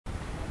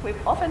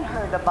We've often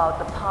heard about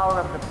the power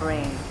of the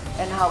brain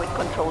and how it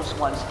controls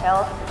one's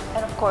health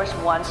and, of course,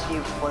 one's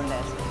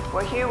youthfulness.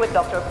 We're here with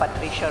Dr.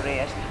 Patricio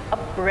Reyes, a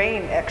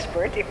brain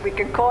expert, if we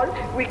can call.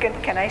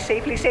 Can I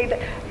safely say that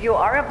you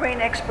are a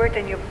brain expert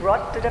and you've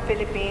brought to the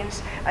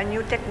Philippines a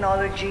new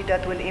technology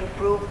that will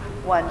improve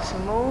one's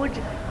mood,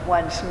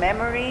 one's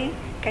memory?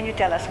 Can you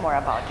tell us more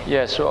about it?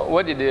 Yeah, so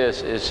what it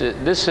is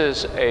this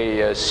is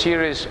a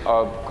series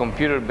of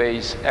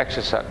computer-based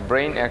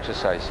brain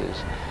exercises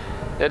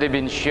that have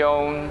been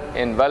shown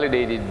and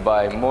validated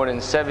by more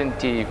than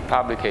 70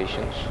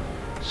 publications,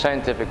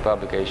 scientific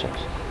publications.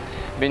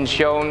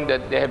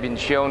 They have been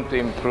shown to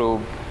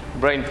improve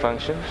brain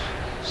functions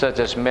such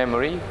as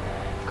memory,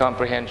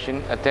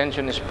 comprehension,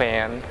 attention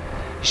span,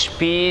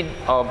 speed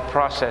of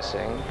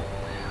processing,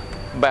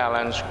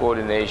 balance,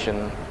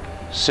 coordination,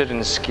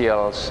 certain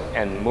skills,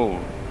 and mood.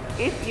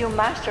 If you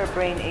master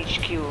Brain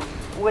HQ,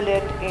 will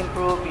it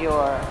improve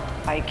your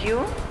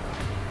IQ,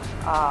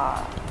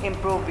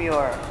 improve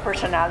your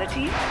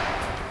personality,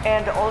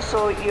 and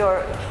also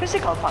your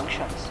physical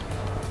functions,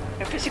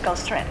 your physical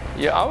strength?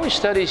 Yeah, our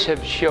studies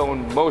have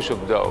shown most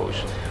of those.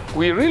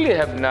 We really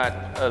have not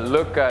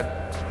looked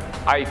at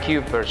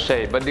IQ per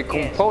se, but the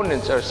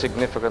components are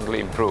significantly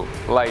improved,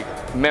 like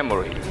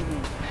memory.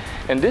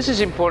 And this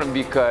is important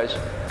because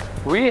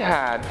we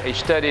had a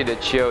study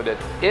that showed that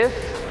if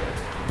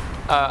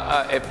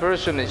a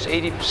person is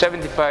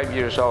 75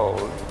 years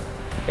old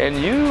and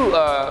you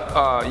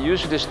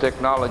use this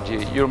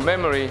technology, your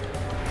memory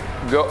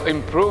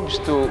improves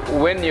to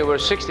when you were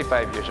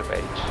 65 years of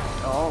age.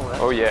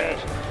 Oh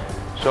yes.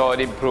 Great. So it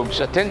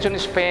improves attention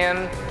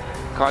span,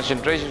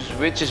 concentration,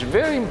 which is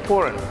very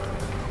important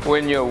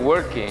when you're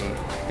working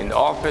in the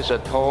office,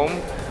 at home,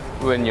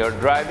 when you're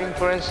driving,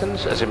 for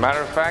instance. As a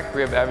matter of fact,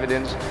 we have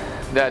evidence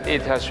that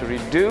it has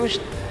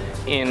reduced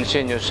in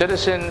senior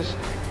citizens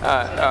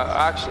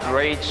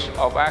rates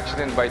of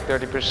accident by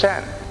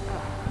 30%.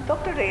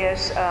 Dr.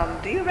 Reyes,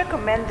 do you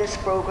recommend this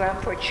program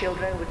for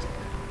children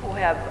who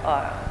have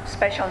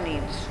special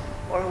needs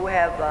or who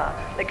have,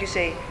 like you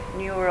say,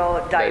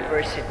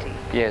 neurodiversity?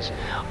 Yes,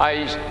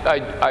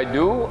 I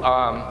do,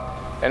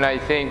 and I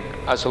think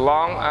as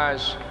long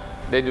as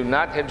they do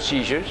not have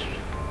seizures,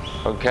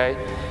 okay,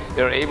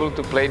 they're able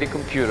to play the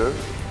computer,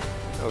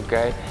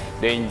 okay,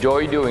 they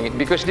enjoy doing it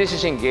because this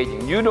is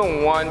engaging. You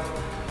don't want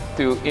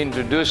to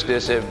introduce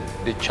this if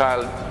the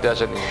child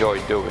doesn't enjoy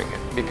doing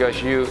it because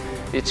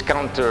it's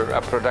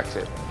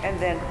counterproductive. And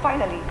then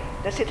finally,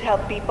 does it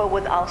help people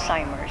with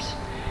Alzheimer's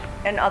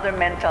and other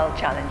mental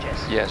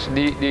challenges? Yes,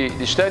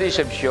 the studies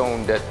have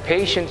shown that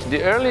patients,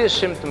 the earliest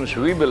symptoms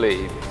we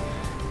believe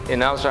in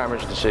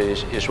Alzheimer's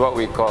disease is what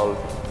we call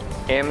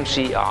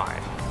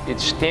MCI. It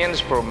stands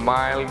for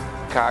mild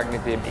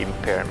cognitive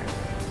impairment.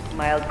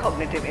 Mild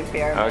cognitive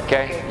impairment.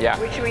 Okay, yeah.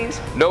 Which means?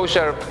 Those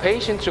are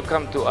patients who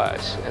come to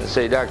us and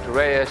say, Dr.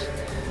 Reyes,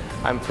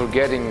 I'm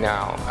forgetting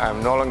now.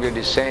 I'm no longer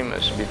the same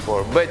as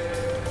before. But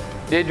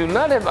they do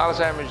not have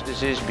Alzheimer's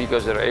disease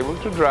because they're able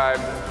to drive,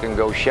 can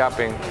go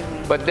shopping,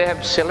 but they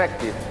have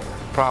selective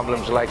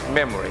problems like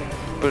memory,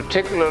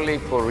 particularly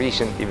for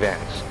recent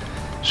events.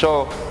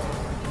 So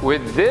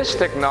with this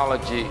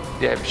technology,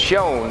 they have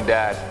shown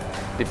that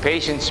the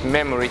patient's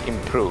memory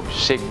improves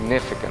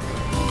significantly.